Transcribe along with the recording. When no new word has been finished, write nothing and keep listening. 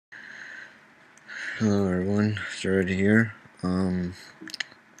Hello everyone, Jared here. I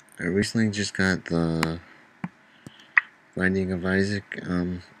recently just got the Binding of Isaac.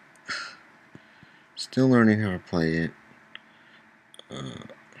 Still learning how to play it.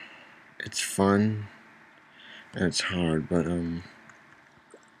 It's fun and it's hard, but I'm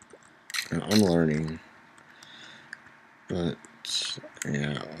learning. But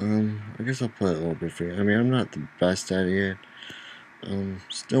yeah, I guess I'll play it a little bit for you. I mean, I'm not the best at it yet.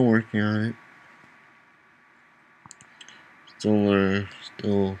 Still working on it.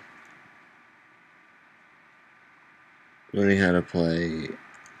 Still learning how to play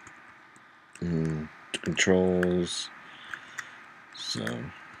controls. So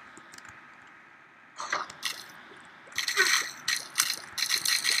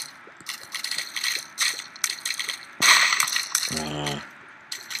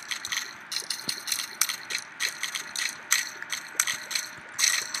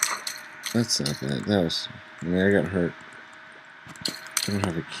that's not bad. I got hurt. I don't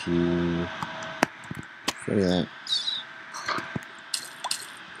have a key for that.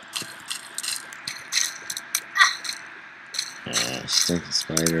 Stinking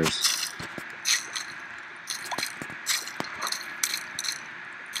spiders.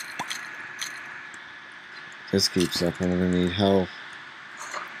 This keeps up, I'm gonna need help.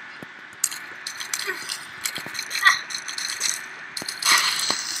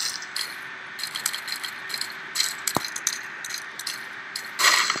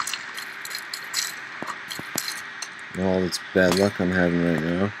 All this bad luck I'm having right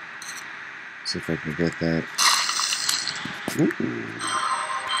now. See if I can get that. Ooh.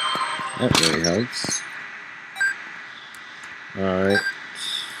 That really helps. Alright.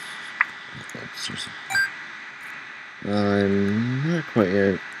 I'm not quite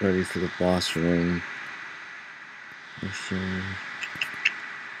yet ready for the boss room.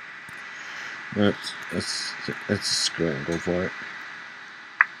 Let's screw it and go for it.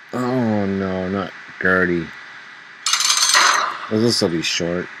 Oh no, not Gertie. Well, this will be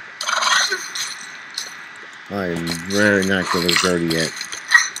short. I'm really not good with Gertie yet.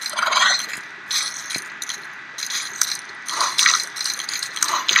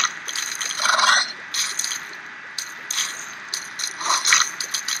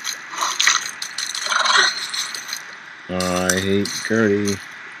 I hate Gertie.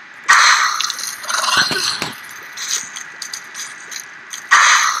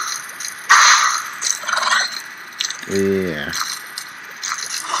 Yeah.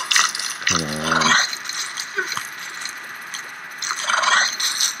 Come on.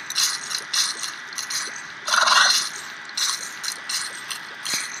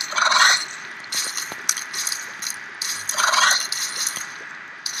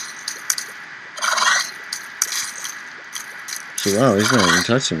 So, wow, he's not even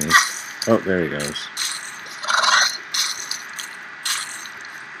touching me. Oh, there he goes.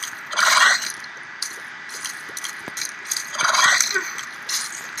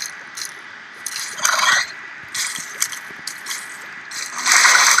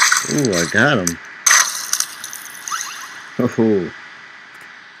 Ooh, I got him. Oh.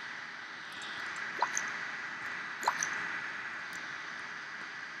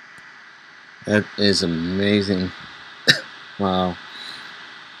 That is amazing. Wow.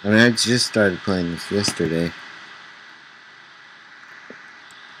 I mean, I just started playing this yesterday.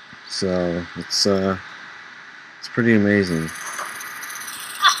 So, it's pretty amazing.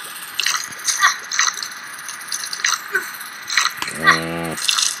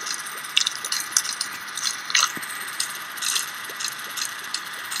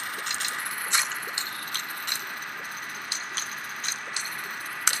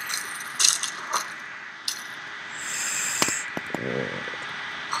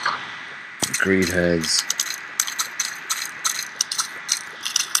 Greed heads.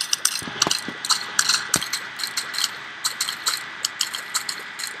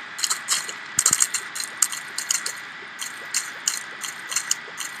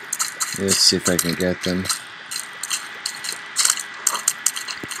 Let's see if I can get them.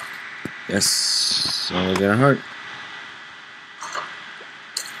 Yes, only got a heart.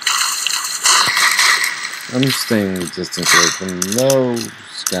 I'm staying a distance away from those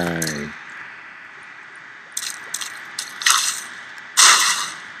guys.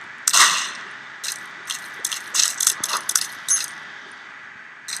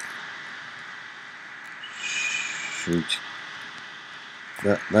 Shoot.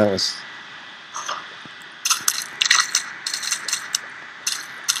 That was...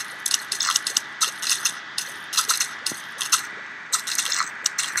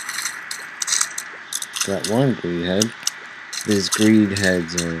 Got one greed head. These greed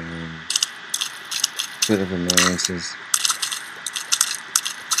heads are bit of annoyances.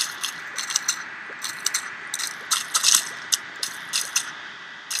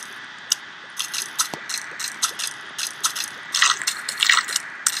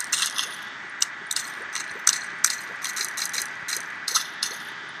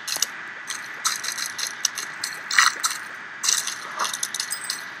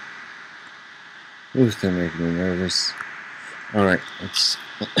 Ooh, they're making me nervous. Alright, let's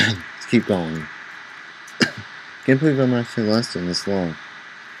keep going. Can't believe I'm actually lasting this long.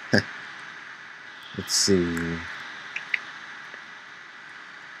 Let's see.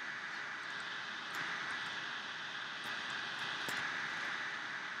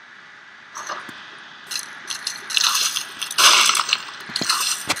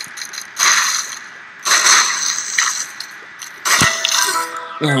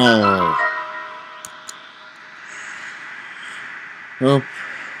 Oh. Well,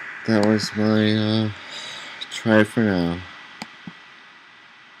 that was my try for now.